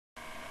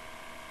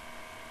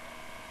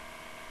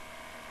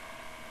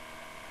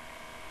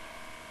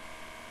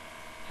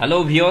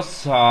Hello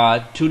viewers,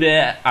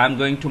 today I'm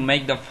going to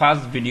make the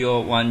first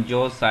video on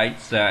Zoho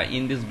sites.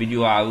 In this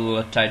video I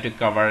will try to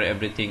cover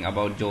everything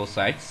about Zoho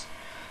sites.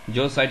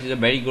 Zoho site is a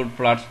very good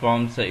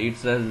platform. So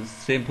it's a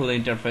simple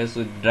interface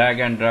with drag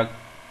and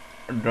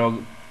drop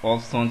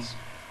options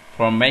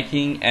for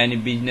making any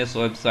business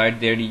website.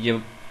 There is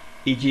a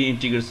easy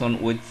integration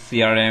with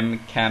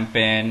CRM,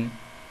 campaign,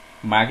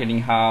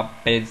 marketing hub,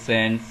 page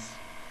sense,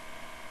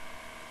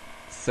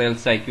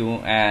 sales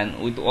IQ, and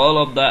with all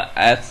of the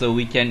apps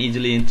we can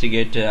easily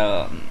integrate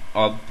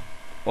of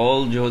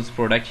all Zoho's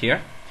product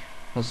here.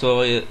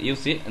 So you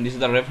see, this is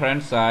the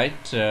reference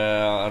site,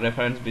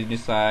 reference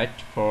business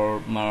site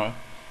for my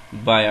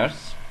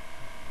buyers.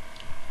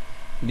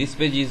 This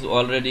page is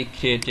already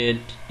created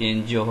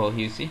in Zoho.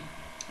 You see,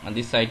 and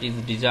this site is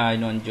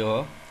designed on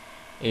Zoho.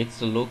 It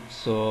looks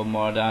so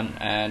modern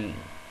and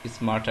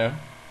smarter.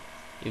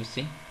 You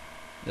see,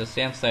 the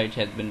same site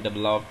has been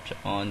developed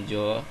on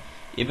Zoho.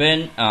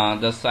 Even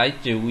the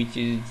site which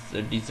is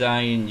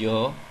designed in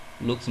Zoho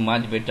looks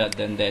much better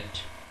than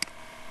that.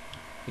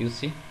 You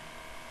see,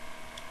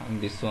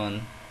 and this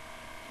one,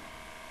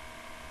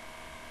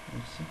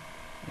 you see,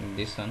 and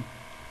this one.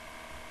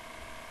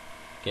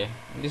 Okay,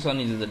 this one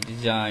is the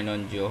design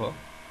on Zoho.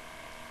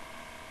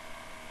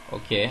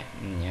 Okay,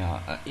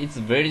 yeah, it's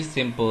very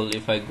simple.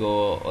 If I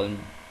go on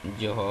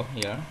Zoho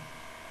here,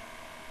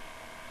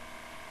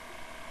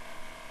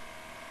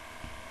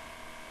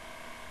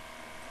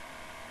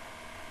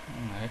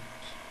 right,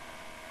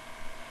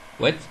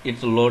 wait,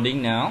 it's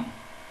loading now.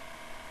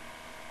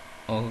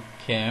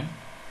 Okay,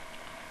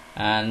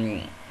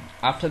 and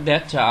after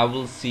that I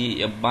will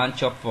see a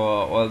bunch of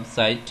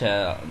website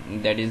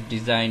that is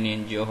designed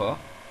in Zoho.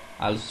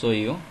 I'll show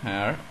you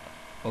here.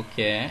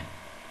 Okay,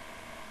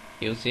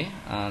 you see,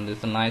 this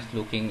is nice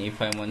looking.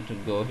 If I want to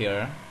go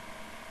here,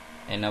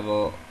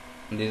 enable,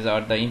 these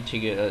are the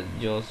integrated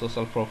Zoho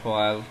social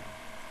profile,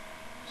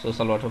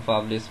 social auto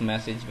publish,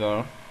 message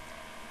bar,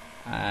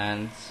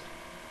 and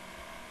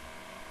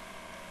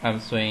I'm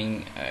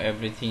showing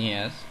everything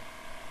here.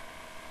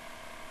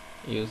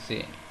 You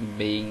see,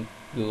 being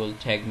Google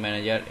Tag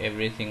Manager,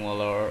 everything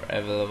all are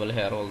available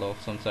here. All the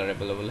options are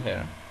available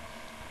here.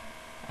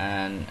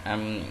 And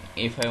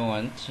if I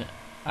want,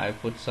 I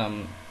put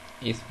some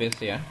space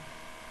here,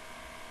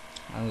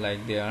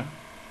 like there,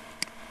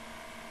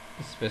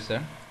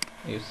 spacer.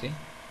 You see,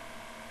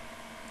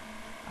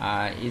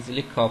 I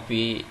easily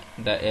copy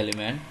the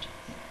element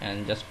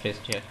and just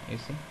paste here. You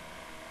see,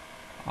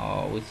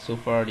 with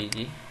super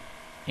easy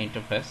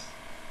interface,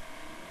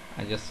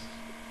 I just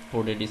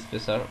put a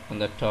spacer on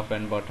the top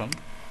and bottom.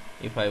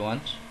 If I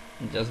want,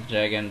 just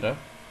drag and drop,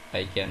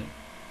 I can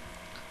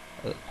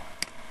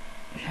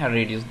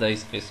reduce the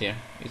space here.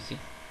 You see,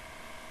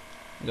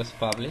 just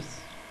publish.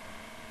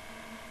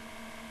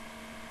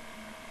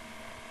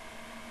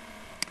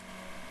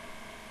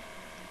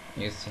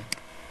 You see,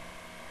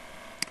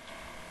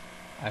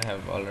 I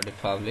have already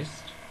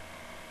published.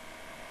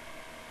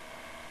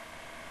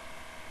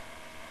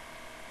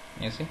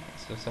 You see,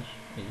 spacer,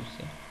 you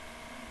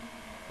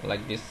see,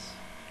 like this.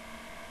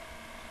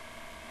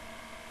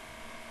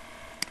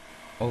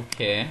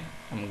 Okay,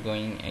 I'm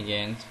going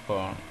again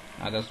for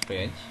other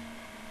page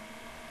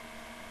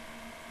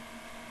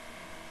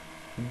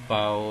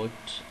about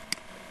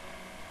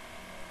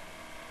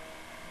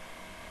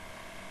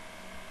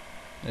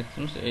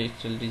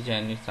actual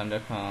design. It's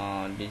under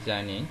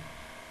designing,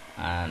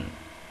 and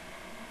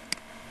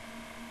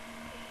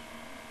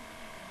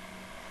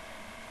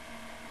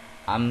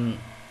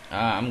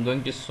I'm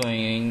going to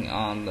showing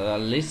on the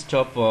list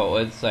of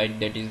website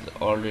that is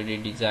already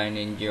designed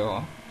in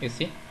Zoho. You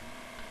see,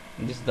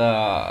 this is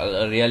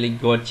the really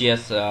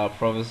gorgeous,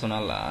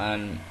 professional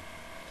and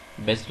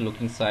best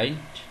looking site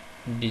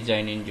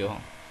designed in Zoho.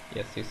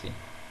 Yes, you see,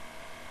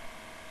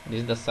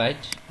 this is the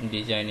site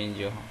designed in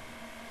Zoho,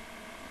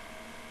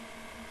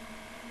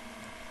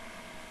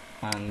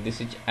 and this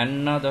is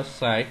another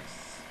site.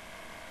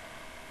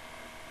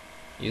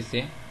 You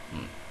see,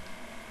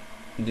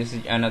 this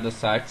is another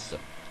site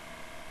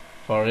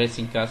for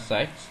racing car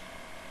sites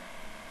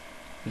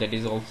that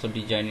is also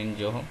designed in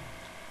Zoho.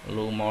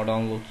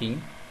 Modern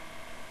looking.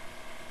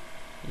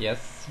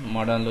 Yes,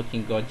 modern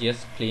looking,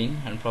 gorgeous,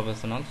 clean and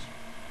professional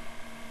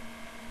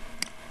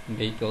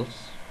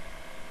vehicles.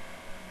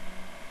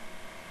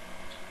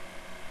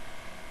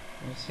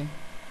 You see,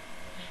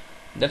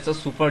 that's a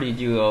super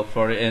easy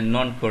for a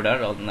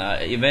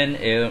non-coder. Even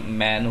a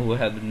man who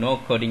has no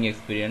coding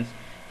experience,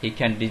 he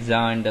can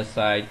design the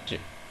site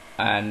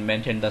and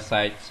maintain the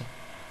sites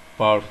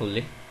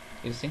powerfully.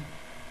 You see,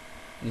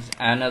 this is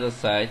another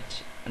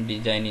site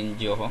design in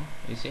Zoho.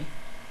 You see,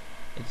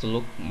 it's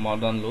look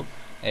modern look,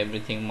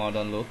 everything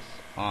modern looks,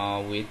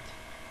 with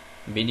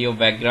video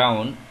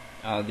background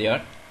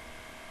there.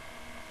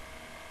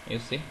 You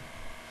see,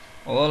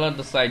 all of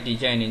the site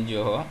design in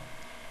Zoho.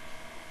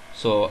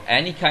 So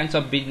any kinds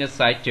of business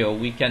site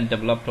we can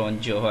develop on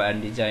Zoho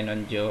and design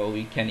on Zoho.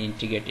 We can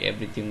integrate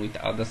everything with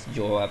other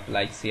Zoho app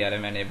like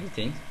CRM and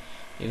everything.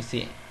 You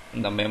see,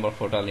 the member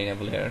portal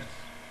enable here,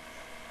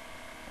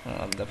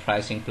 the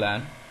pricing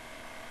plan,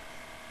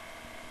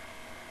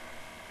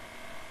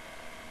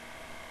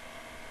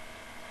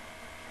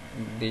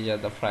 These are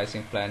the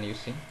pricing plan. You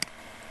see,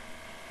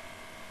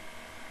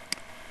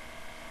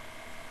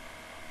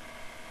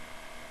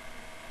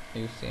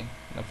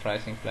 the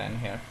pricing plan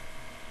here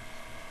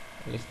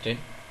listed,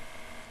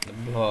 the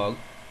blog,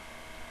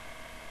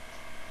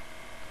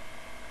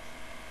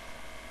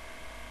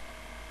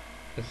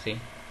 you see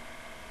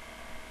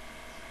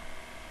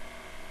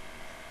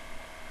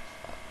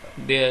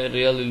they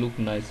really look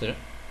nicer.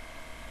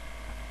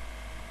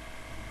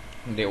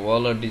 They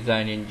all are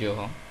designed in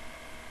Zoho.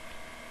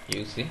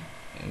 You see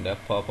in the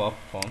pop-up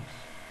forms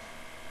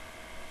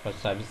for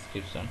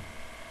subscription.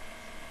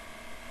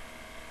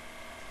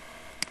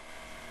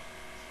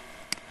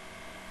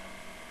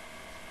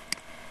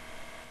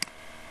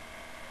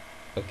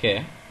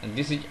 Okay, and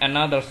this is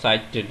another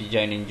site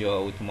designed in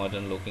Zoho with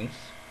modern lookings.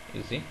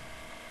 You see,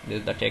 this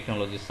is the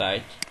technology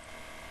site.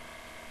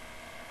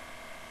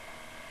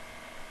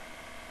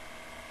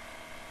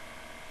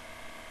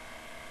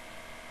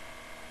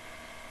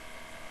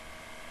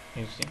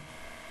 You see,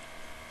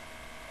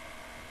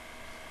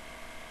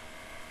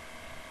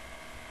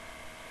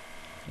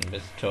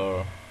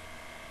 investor.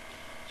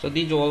 So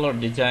these all are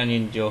designed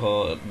in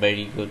Zoho,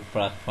 very good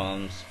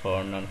platforms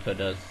for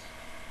non-coders.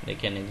 They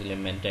can easily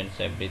maintain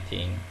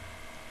everything.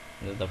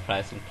 This is the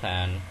pricing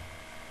plan.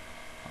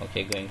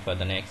 Okay, going for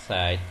the next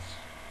site.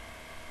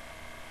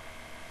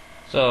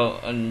 So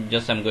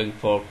just I'm going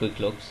for quick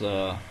looks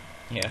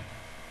here.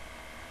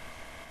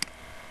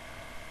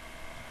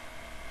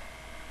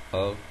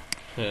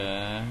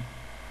 Okay,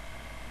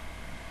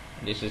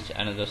 this is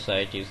another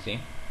site. You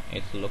see,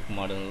 it's look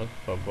modern look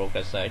for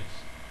broker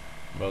sites,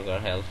 broker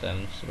health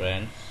and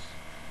insurance.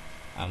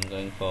 I'm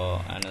going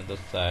for another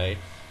site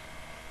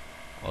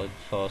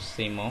for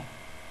SIMO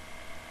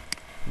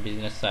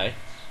business sites.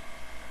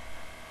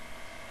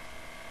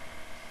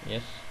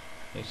 Yes,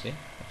 you see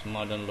it's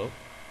modern look.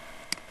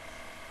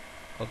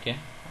 Okay,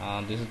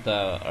 this is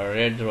the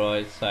Red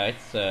Roy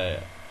sites, the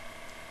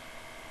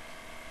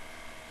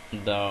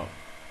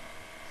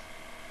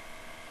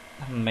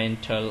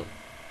mental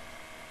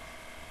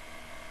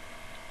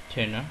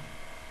trainer.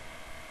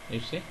 You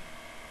see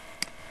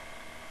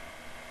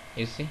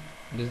this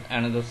is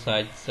another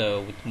site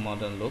with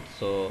modern look.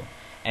 So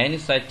any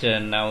site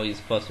now is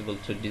possible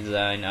to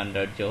design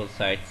under Zoho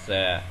sites,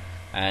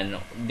 and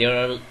there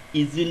are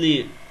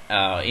easily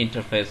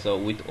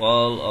interface with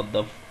all of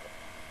the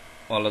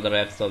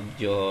apps of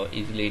Zoho,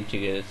 easily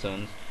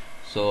integrations.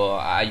 So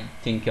I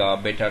think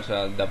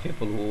better the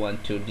people who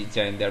want to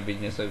design their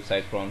business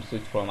website from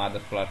switch from other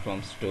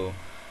platforms to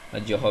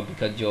Zoho,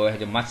 because Zoho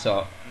has a much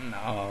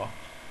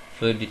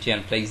fluidity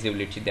and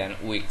flexibility than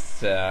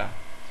Wix,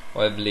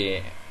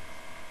 Weebly,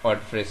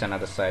 WordPress and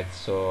other sites.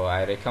 So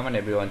I recommend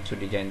everyone to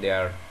design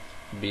their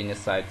business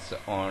sites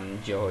on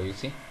Zoho. You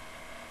see,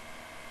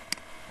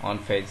 on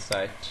page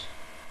site.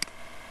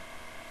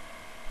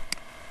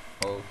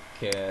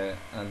 Okay,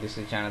 this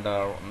is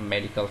another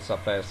medical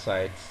supplier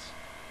sites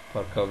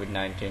for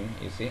COVID-19.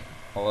 You see,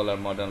 all are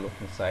modern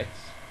looking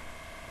sites.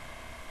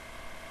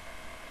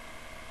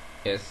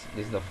 Yes,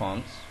 this is the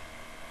fonts.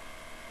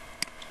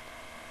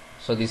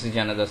 So this is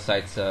another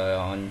sites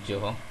on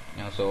Zoho.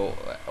 So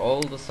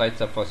all the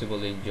sites are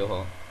possible in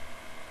Zoho.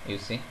 You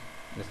see,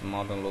 this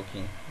modern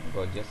looking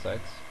gorgeous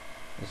sites.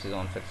 This is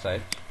on-page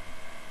site,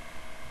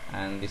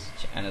 and this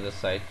is another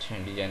site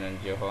designed on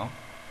Zoho.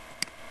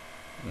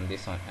 And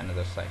this one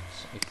another site.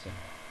 You see,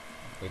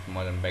 with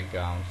modern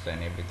backgrounds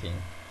and everything.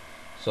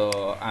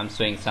 So I'm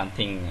showing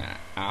something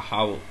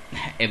how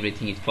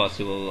everything is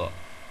possible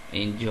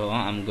in Zoho.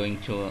 I'm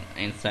going to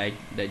inside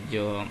the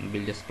Zoho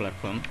builders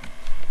platform.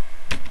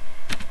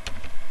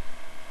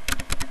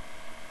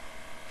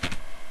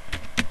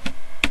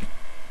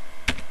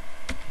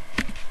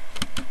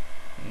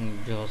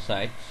 Zoho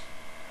sites.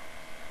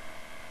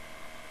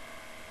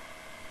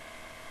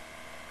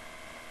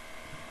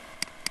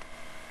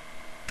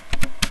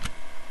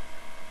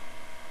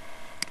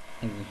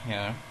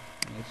 Here,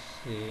 let's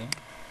see.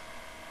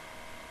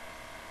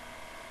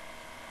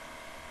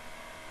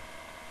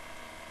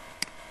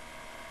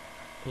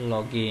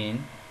 Login.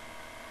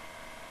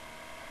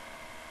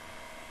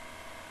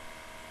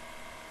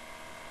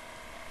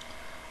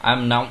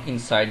 I'm now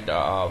inside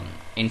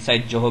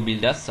Zoho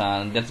Builders.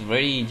 That's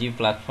very easy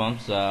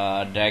platforms.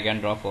 Drag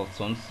and drop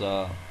options.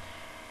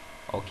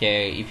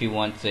 Okay, if you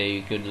want,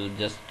 you could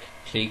just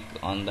click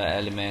on the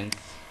elements.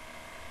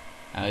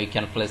 You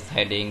can place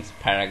headings,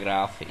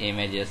 paragraph,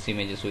 images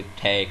with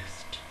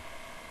text,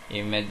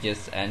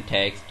 images and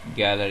text,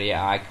 gallery,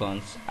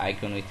 icons,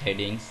 icon with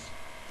headings,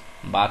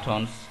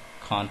 buttons,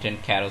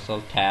 content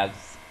carousel,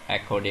 tabs,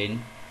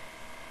 according,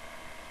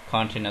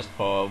 containers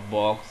for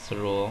box,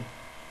 row,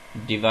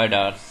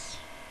 dividers,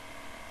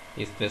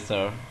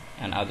 spacer,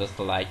 and others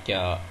like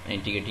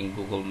integrating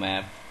Google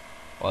Map,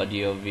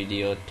 audio,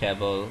 video,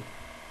 table,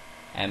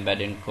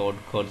 embedding code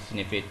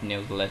snippet,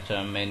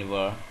 newsletter,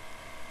 maneuver,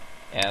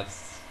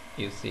 apps.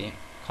 You see,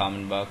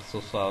 comment box,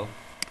 social,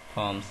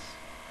 forms.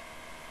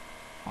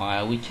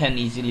 We can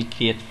easily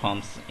create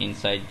forms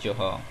inside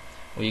Zoho.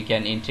 We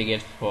can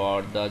integrate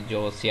for the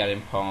Zoho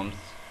CRM forms,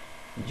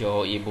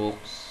 Zoho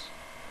ebooks,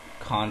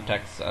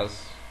 contacts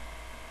us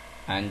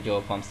and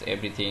Zoho pumps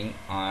everything.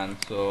 And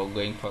so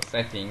going for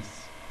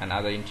settings and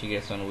other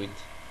integration with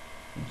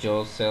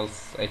Zoho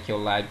Sales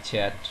IQ live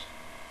chat,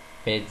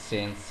 page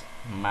sense,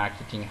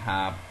 marketing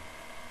hub,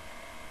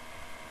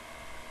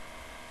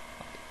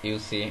 you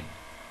see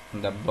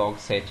the blog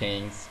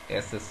settings,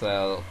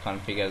 SSL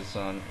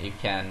configuration. You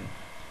can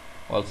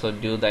also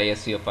do the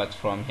SEO parts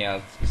from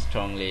here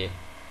strongly.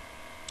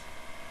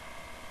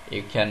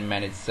 You can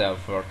manage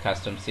for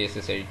custom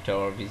CSS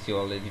editor,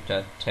 visual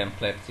editor,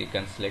 templates. You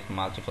can select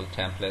multiple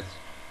templates,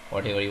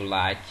 whatever you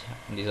like.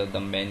 These are the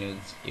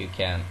menus. You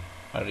can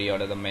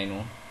reorder the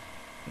menu.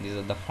 These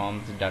are the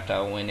forms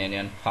data. When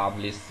anyone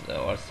publish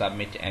or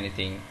submit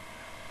anything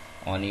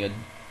on your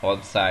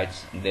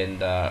websites, then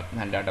the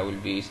data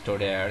will be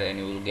stored there, and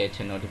you will get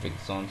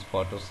notifications,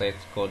 photo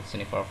sets, code,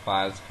 sniffer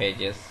files,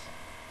 pages.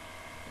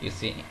 You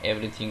see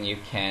everything you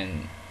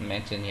can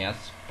mention here.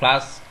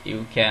 Plus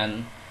you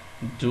can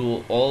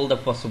do all the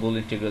possible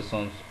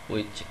integrations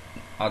with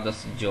other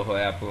Zoho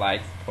app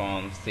like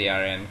from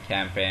CRM,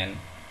 campaign,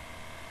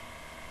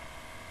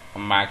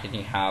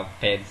 marketing hub,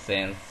 page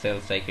sense,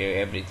 sales cycle,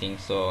 everything.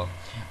 So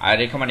I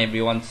recommend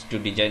everyone to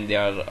design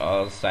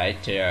their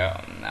site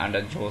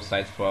under Zoho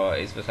sites, for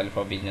especially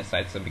for business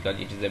sites, because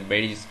it is a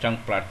very strong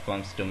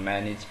platform to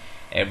manage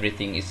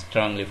everything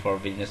strongly for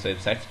business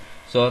websites.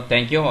 So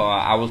thank you.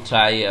 I will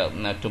try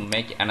to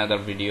make another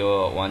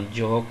video on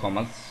Zoho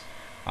Commerce,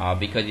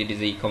 because it is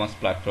an e-commerce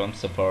platform.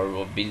 So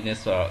for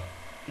business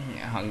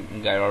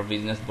guy or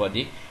business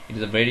body, it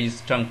is a very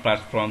strong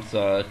platform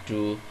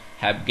to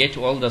get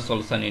all the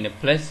solution in a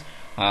place.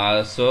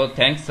 So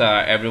thanks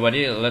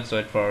everybody. Let's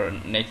wait for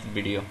next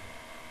video.